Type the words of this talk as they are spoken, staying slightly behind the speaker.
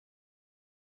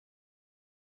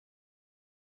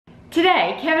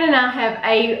Today, Kevin and I have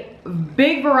a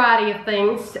big variety of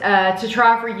things to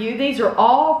try for you. These are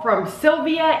all from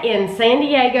Sylvia in San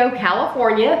Diego,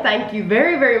 California. Thank you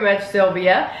very, very much,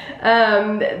 Sylvia.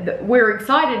 We're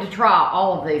excited to try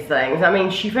all of these things. I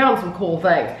mean, she found some cool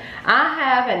things. I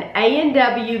have an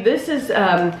A&W. This is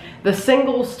the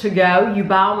singles to go. You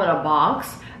buy them in a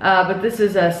box. But this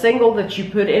is a single that you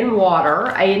put in water,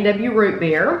 A&W root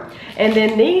beer. And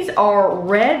then these are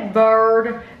Red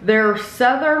Bird. They're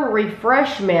Southern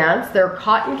Refreshments. They're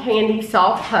cotton candy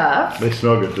soft puffs. They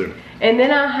smell good too. And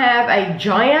then I have a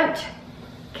giant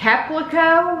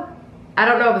Caplico. I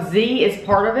don't know if Z is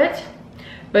part of it,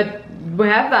 but we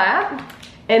have that.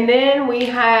 And then we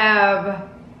have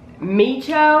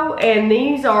Meito, and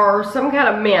these are some kind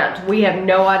of mint. We have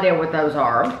no idea what those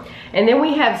are. And then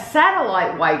we have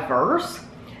satellite wafers,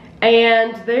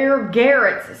 and they're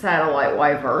Gerrit's satellite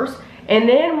wafers. And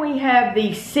then we have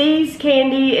the C's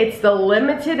candy. It's the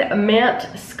limited mint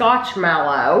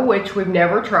Scotchmallow, which we've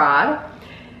never tried.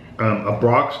 A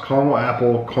Brachs caramel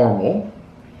apple caramel,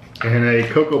 and a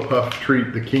Cocoa Puff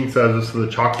treat, the king sizes for the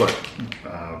chocolate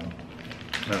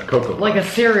cocoa. Like a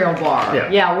cereal bar. Yeah.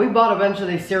 Yeah, we bought a bunch of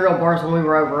these cereal bars when we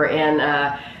were over in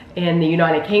the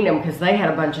United Kingdom because they had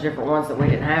a bunch of different ones that we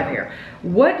didn't have here.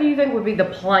 What do you think would be the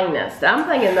plainest? I'm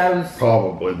thinking those.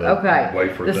 Probably the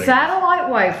wafer The things. satellite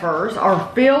wafers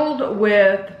are filled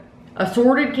with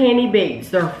assorted candy beads.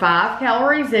 They're 5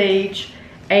 calories each,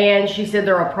 and she said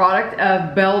they're a product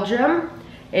of Belgium.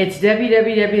 It's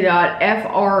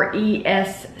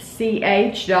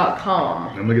www.fresch.com.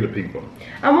 I'm gonna get a pink one.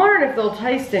 I'm wondering if they'll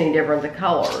taste any different, the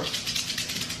colors.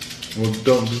 Well,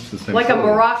 don't just the same Like color. a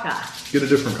maraca. Get a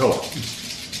different color.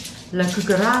 La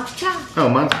cucaracha. Oh,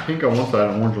 mine's pink on one side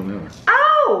and orange on the other.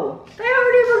 Oh, they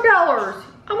are different colors.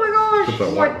 Oh my Put gosh, that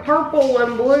like white purple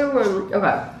and blue and,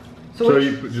 okay. So which-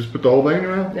 you just put the whole thing in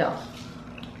your mouth? Yeah.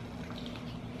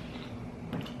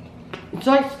 It's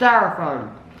like styrofoam.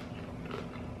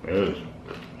 It is.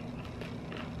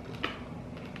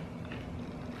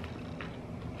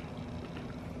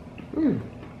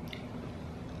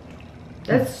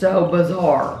 That's so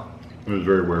bizarre. It was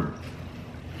very weird.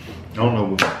 I don't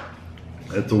know.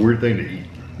 It's a weird thing to eat.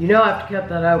 You know I have to cut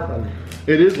that open.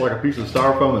 It is like a piece of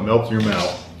styrofoam that melts in your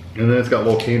mouth, and then it's got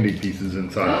little candy pieces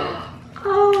inside of it.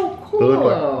 Oh, They look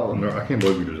cool. like, I can't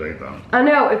believe we just ate them. I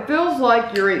know, it feels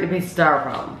like you're eating a piece of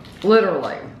styrofoam.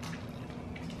 Literally.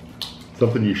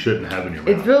 Something you shouldn't have in your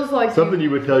It mouth. feels like Something you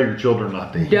would tell your children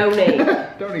not to eat. don't eat.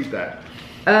 Don't eat that.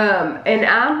 And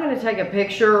I'm gonna take a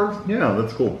picture Yeah,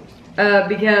 that's cool.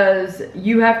 because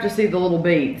you have to see the little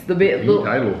beads. The Tiny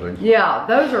little things. Yeah,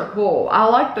 those are cool. I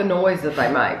like the noise that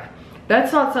they make.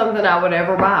 That's not something I would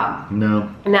ever buy. No.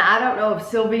 Now, I don't know if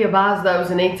Sylvia buys those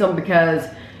and eats them because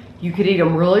you could eat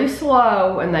them really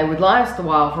slow and they would last a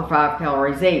while for 5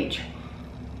 calories each.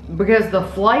 Because the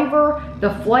flavor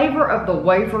of the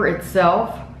wafer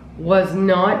itself was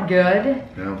not good.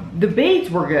 No. The beads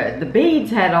were good. The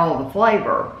beads had all the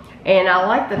flavor. And I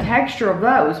like the texture of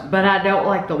those, but I don't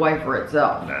like the wafer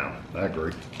itself. No, I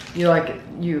agree. You like it?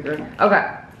 You agree?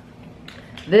 Okay.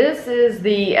 This is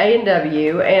the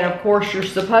A&W, and of course you're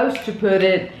supposed to put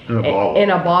it in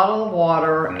a bottle of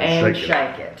water and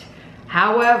shake it.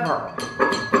 However,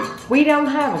 we don't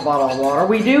have a bottle of water.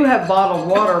 We do have bottled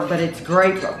water, but it's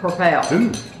grape propel.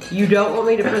 Ooh. You don't want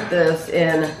me to put this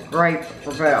in grape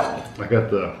propel. I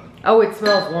got the Oh, it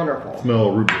smells wonderful. smell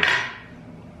of root beer.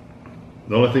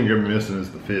 The only thing you're missing is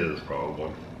the fizz,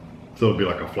 probably. So it'll be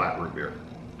like a flat root beer.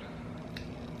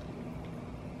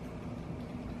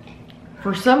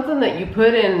 For something that you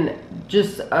put in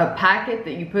just a packet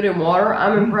that you put in water,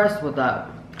 I'm impressed with that.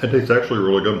 It tastes actually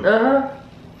really good. Uh-huh.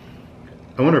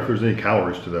 I wonder if there's any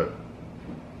calories to that.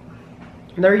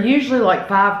 They're usually like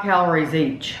 5 calories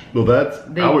each. Well,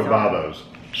 I would buy are. those.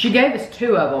 She gave us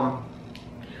 2 of them.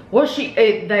 Well,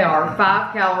 they are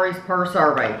 5 calories per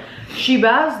serving. She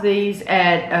buys these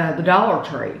at the Dollar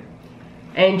Tree.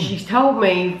 And she's told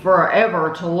me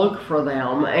forever to look for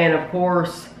them. And of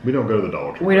course, We don't go to the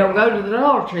Dollar Tree. we don't go to the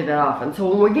Dollar Tree that often. So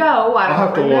when we go,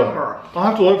 I don't remember. I'll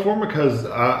have to look for them because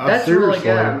I That's really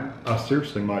seriously, good. I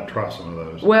seriously might try some of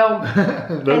those. Well,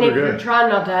 Those and are if you're good. trying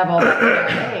not to have all that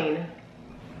caffeine.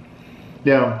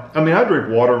 Yeah, I mean, I drink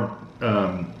water.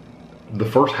 The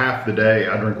first half of the day,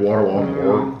 I drink water while I'm at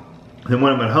work. Then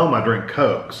when I'm at home, I drink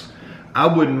Cokes. I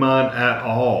wouldn't mind at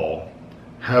all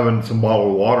having some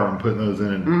bottled water and putting those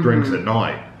in drinks at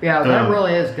night. Yeah, that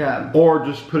really is good. Or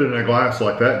just put it in a glass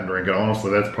like that and drink it. Honestly,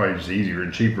 that's probably just easier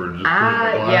and cheaper to just put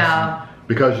it in a glass. Yeah.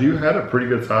 Because you had a pretty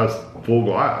good sized full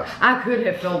glass. I could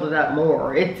have filled it up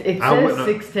more. It I says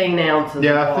 16 ounces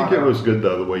Yeah, of I think water. it was good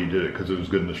though the way you did it because it was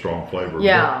good and a strong flavor.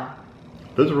 Yeah.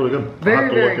 Those are really good. Very, I'll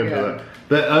have to very look into good. that.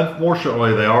 But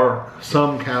unfortunately, they are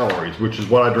some calories, which is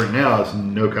what I drink now. Is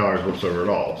no calories whatsoever at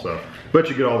all. So, but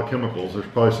you get all the chemicals. There's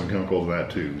probably some chemicals in that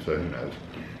too. So who knows?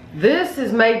 This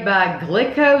is made by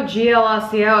Glico,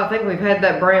 G-L-I-C-O. I think we've had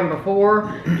that brand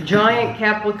before. Giant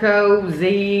Caplico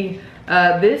Z.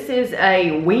 This is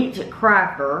a wheat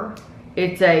cracker.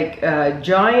 It's a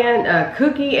giant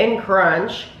cookie and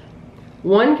crunch.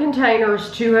 One container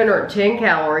is 210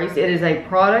 calories. It is a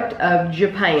product of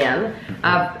Japan.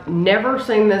 I've never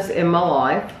seen this in my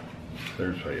life.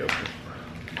 There's how you open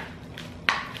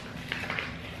it.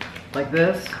 Like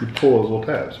this. You pull those little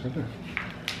tabs right there.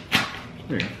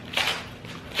 There you go.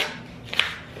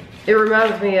 It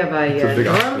reminds me of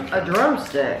It's a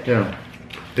drumstick. Yeah.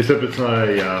 Except it's not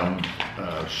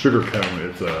a sugar cone.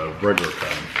 It's a regular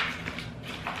cone.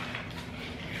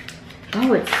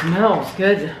 Oh, it smells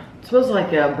good. It smells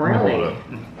like a brownie.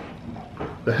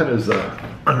 That is an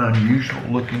unusual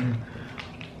looking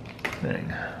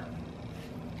thing.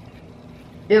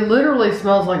 It literally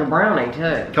smells like a brownie too.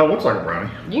 Kind of looks like a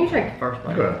brownie. You can take the first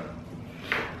bite. Go ahead.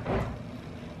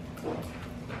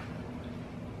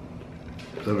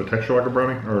 Does it have a texture like a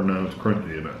brownie? Or no, it's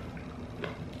crunchy, isn't it?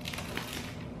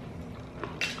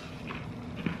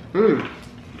 Mmm,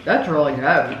 that's really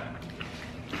good.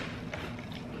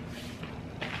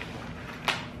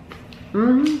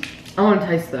 I want to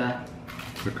taste that.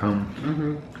 The cone.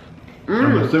 Mm-hmm.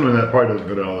 I'm assuming that probably doesn't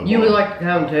go down the You bottom. would like the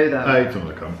cone too, though. I ate some of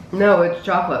the cone. No, it's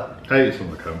chocolate. I ate some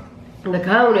of the cone. The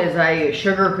cone is a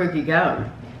sugar cookie cone.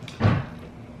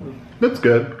 That's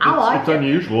good. I like it's it.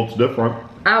 unusual. It's different.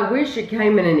 I wish it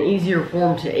came in an easier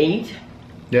form to eat,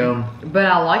 Yeah. but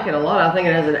I like it a lot. I think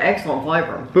it has an excellent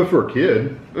flavor. But for a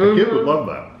kid would love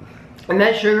that. And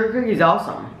that sugar cookie is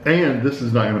awesome. And this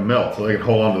is not going to melt, so they can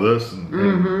hold on to this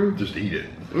and just eat it.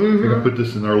 They can put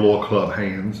this in their little club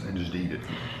hands and just eat it.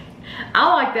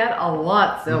 I like that a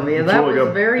lot, Sylvia. It's That really was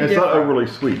good. very It's different. not overly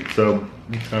sweet, so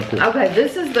it's kind of cool. Okay,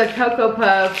 this is the Cocoa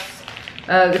Puffs.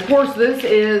 Of course, this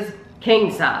is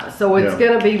king size, so it's Yeah.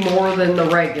 going to be more than the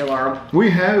regular. We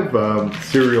have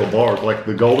cereal bars, like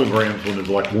the Golden Grams one is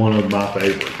like one of my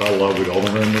favorites. I love the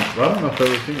Golden Grams. I don't know if I've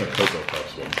ever seen a Cocoa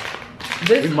Puffs one. We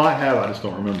This, might have, I just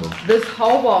don't remember. this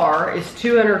whole bar is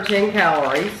 210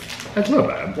 calories. That's not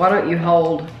bad. Why don't you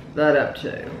hold that up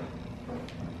too?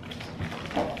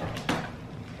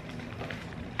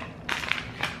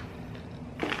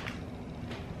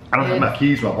 I don't have my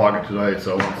keys in my pocket today,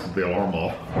 so this is the alarm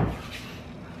off.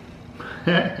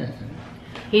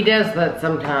 He does that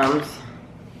sometimes.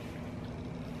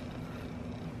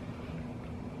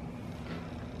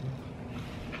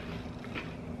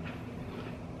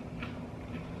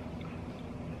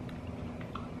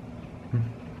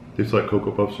 It's like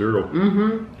Cocoa Puff cereal.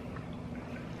 Mm-hmm.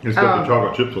 It's got the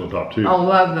chocolate chips on the top too. I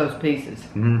love those pieces.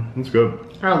 It's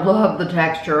good. I love the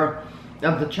texture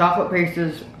of the chocolate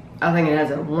pieces. I think it has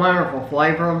a wonderful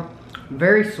flavor.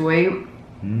 Very sweet.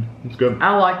 It's good.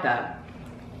 I like that.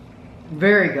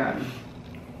 Very good.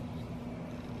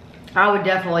 I would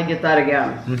definitely get that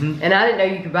again. And I didn't know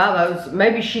you could buy those.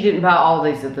 Maybe she didn't buy all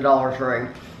these at the Dollar Tree.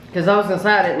 Because I was going to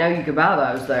say I didn't know you could buy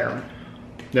those there.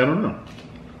 Yeah, I don't know.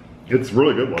 It's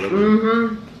really good,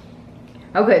 whatever.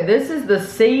 Okay, this is the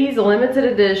C's limited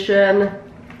edition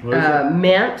What is it?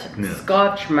 mint Yeah.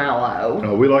 Scotchmallow.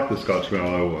 Oh, we like the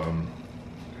Scotchmallow.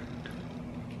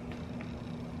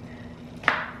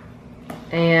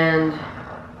 And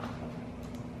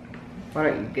why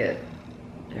don't you get,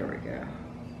 there we go.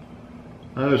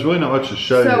 There's really not much to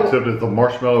show you So- except it's the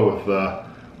marshmallow with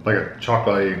like a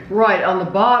chocolate. Right, on the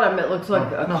bottom it looks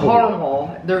like a I'll hold it up.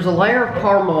 caramel. There's a layer of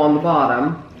caramel on the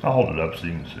bottom. I'll hold it up so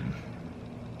you can see.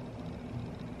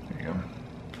 There you go.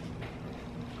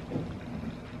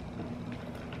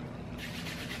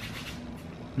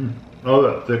 Oh,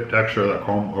 that thick texture of that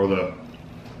caramel, or the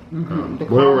The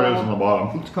whatever it is caramel. on the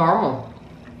bottom. It's caramel.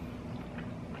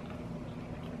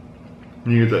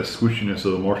 And you get that squishiness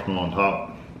of the marshmallow on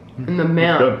top. And the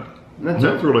mint. Good. That's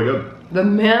That's really good. The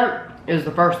mint is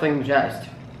the first thing to taste.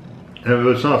 And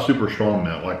it's not a super strong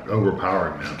mint, like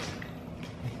overpowering mint.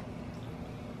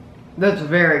 That's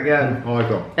very good. I like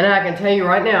that. And I can tell you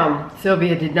right now,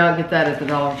 Sylvia did not get that at the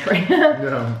Dollar Tree.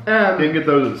 Yeah. Can't get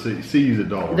those at C's at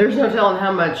Dollar. There's no telling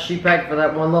how much she paid for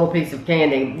that one little piece of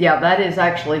candy. Yeah, that is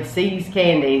actually C's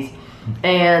Candies.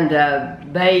 And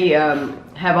they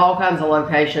have all kinds of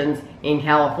locations in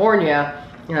California.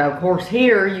 Of course,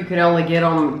 here you can only get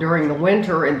them during the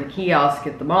winter in the kiosk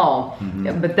at the mall.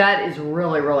 But that is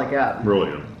really, really good.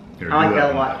 Really good. Here, I do like that a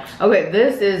one lot. next. Okay,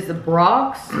 this is the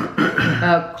Brachs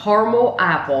caramel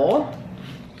apple.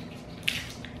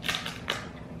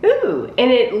 Ooh,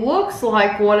 and it looks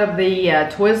like one of the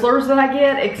Twizzlers that I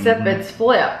get, except it's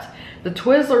flipped. The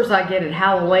Twizzlers I get at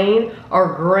Halloween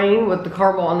are green with the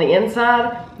caramel on the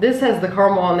inside. This has the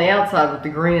caramel on the outside with the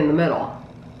green in the middle.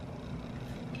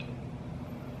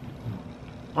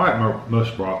 I like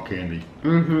most Brach candy.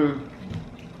 Mm-hmm.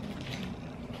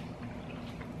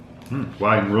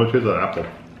 Wow, you can really taste that apple.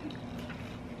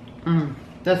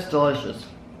 That's delicious.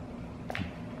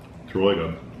 It's really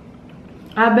good.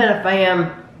 I've been a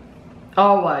fan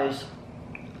always,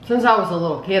 since I was a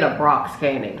little kid, of Brach's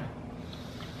candy.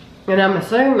 And I'm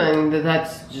assuming that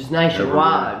that's just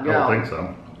nationwide. I don't think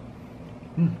so.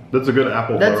 That's a good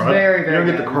apple That's flavor. very, very You don't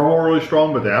get good. the caramel really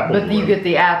strong, but the apple. But you get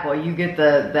the apple. You get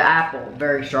the apple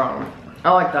very strong.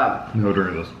 I like that. No,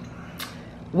 drink this.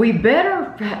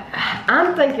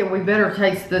 I'm thinking we better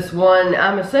taste this one.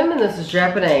 I'm assuming this is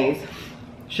Japanese.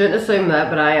 Shouldn't assume that,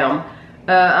 but I am.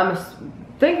 I'm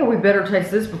thinking we better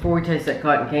taste this before we taste that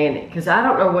cotton candy. Because I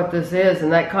don't know what this is,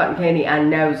 and that cotton candy I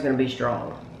know is going to be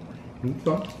strong.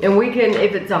 Okay. And we can,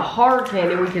 if it's a hard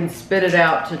candy, we can spit it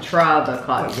out to try the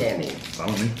cotton candy.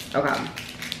 Follow me. Okay.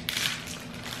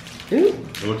 Ooh.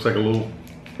 It looks like a little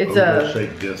It's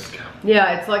oval-shaped disc.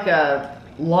 Yeah, it's like a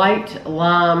light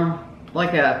lime,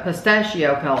 like a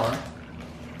pistachio color.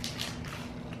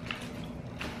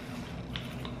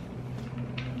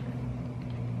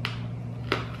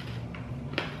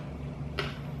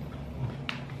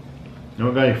 You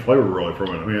don't got any flavor really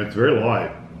from it. I mean, it's very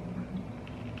light.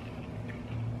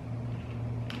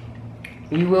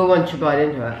 You will once you bite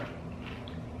into it.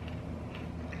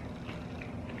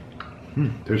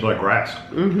 Tastes like grass.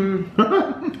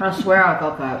 Mm-hmm. I swear I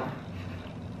thought that.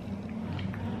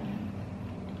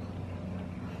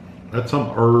 That's some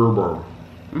herb or...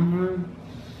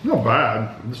 Not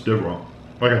bad. It's different.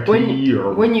 Like a tea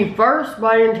or... When you first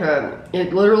bite into it,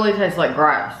 it literally tastes like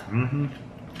grass. Mm-hmm.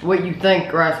 What you think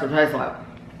grass would taste like.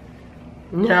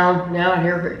 Now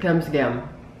here it comes again.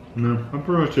 No, it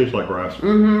pretty much tastes like grass.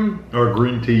 Mm-hmm. Or a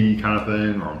green tea kind of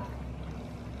thing. Or...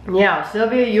 Yeah,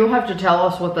 Sylvia, you'll have to tell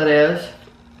us what that is.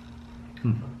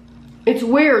 It's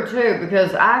weird too,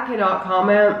 because I cannot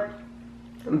comment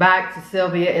back to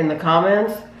Sylvia in the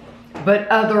comments, but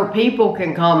other people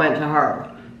can comment to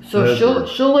her. So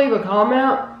she'll leave a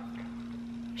comment.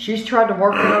 She's tried to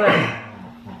work on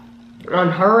it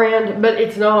on her end, but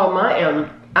it's not on my end.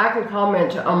 I can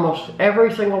comment to almost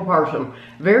every single person.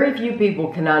 Very few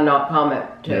people can I not comment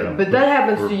to. Yeah, but that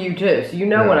happens to you too, so you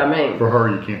know what I mean. For her,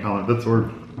 you can't comment. That's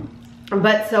weird.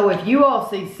 But so if you all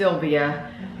see Sylvia,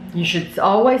 you should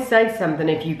always say something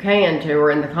if you can to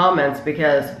her in the comments,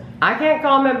 because I can't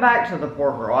comment back to the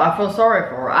poor girl. I feel sorry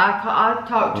for her. I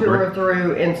talked to her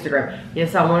through Instagram.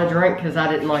 Yes, I want a drink because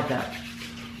I didn't like that.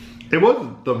 It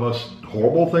wasn't the most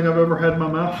horrible thing I've ever had in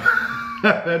my mouth.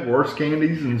 I've had worse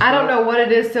candies and stuff. I don't know what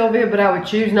it is, Sylvia, but I would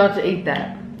choose not to eat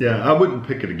that. Yeah, I wouldn't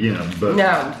pick it again, but...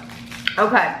 No.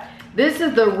 Okay. This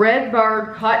is the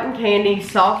Redbird Cotton Candy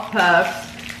Soft Puffs.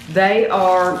 They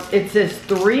are, it says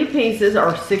 3 pieces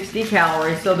are 60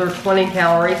 calories, so they're 20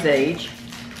 calories each.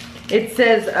 It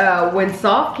says when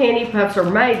soft candy puffs are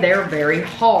made, they're very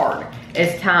hard.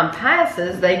 As time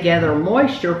passes, they gather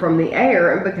moisture from the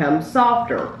air and become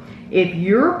softer. If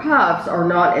your puffs are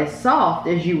not as soft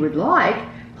as you would like,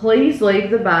 please leave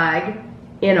the bag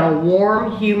in a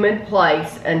warm, humid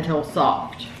place until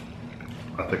soft.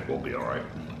 I think we'll be all right.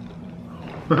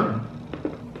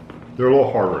 They're a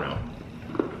little harder now.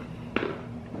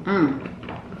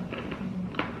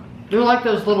 They're like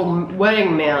those little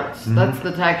wedding mints. That's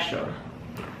the texture.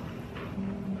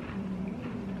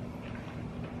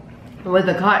 With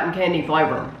the cotton candy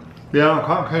flavor. Yeah,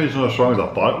 cotton candy's not as strong as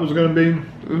I thought it was going to be,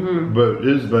 but it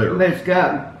is there. But it's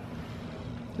good.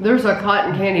 There's a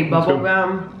cotton candy bubble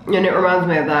gum, and it reminds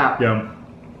me of that. Yeah.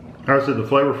 Like I said, the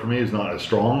flavor for me is not as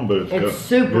strong, but it's good. It's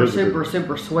super, It is super, good.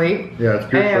 super sweet. Yeah, it's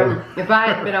pure flavor. And if I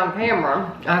hadn't been on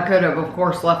camera, I could have, of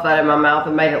course, left that in my mouth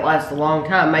and made it last a long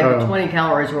time. Made the 20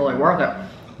 calories really worth it.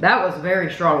 That was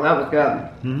very strong. That was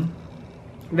good.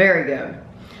 Very good.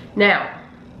 Now,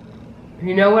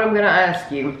 you know what I'm going to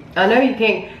ask you. I know you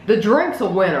can't. The drink's a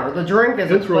winner. The drink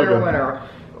is a clear winner.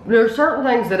 There are certain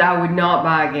things that I would not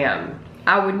buy again.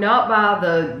 I would not buy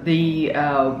the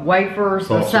wafers,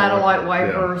 the satellite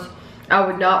wafers. Yeah. I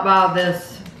would not buy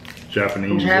this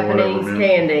Japanese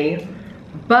candy.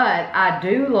 But I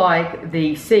do like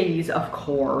the C's, of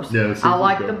course. Yeah, I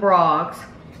like the Brachs.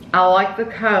 I like the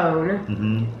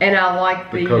cone. And I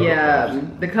like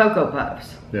the Cocoa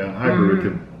Puffs. Yeah, I agree with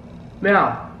you.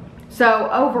 Yeah. So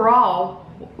overall,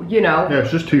 you know. Yeah, it's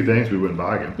just 2 things we wouldn't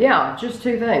buy again. Yeah, just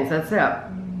 2 things. That's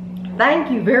it. Thank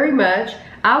you very much.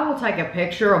 I will take a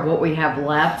picture of what we have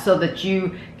left so that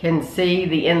you can see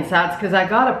the insides, because I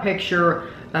got a picture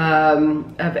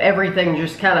of everything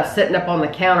just kind of sitting up on the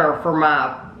counter for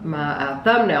my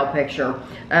thumbnail picture,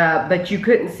 but you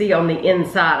couldn't see on the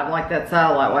inside of like that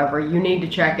satellite wafer. You need to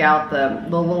check out the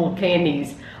little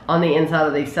candies on the inside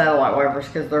of these satellite wafers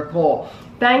because they're cool.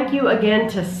 Thank you again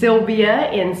to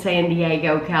Sylvia in San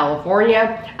Diego,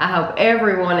 California. I hope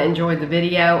everyone enjoyed the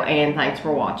video, and thanks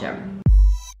for watching.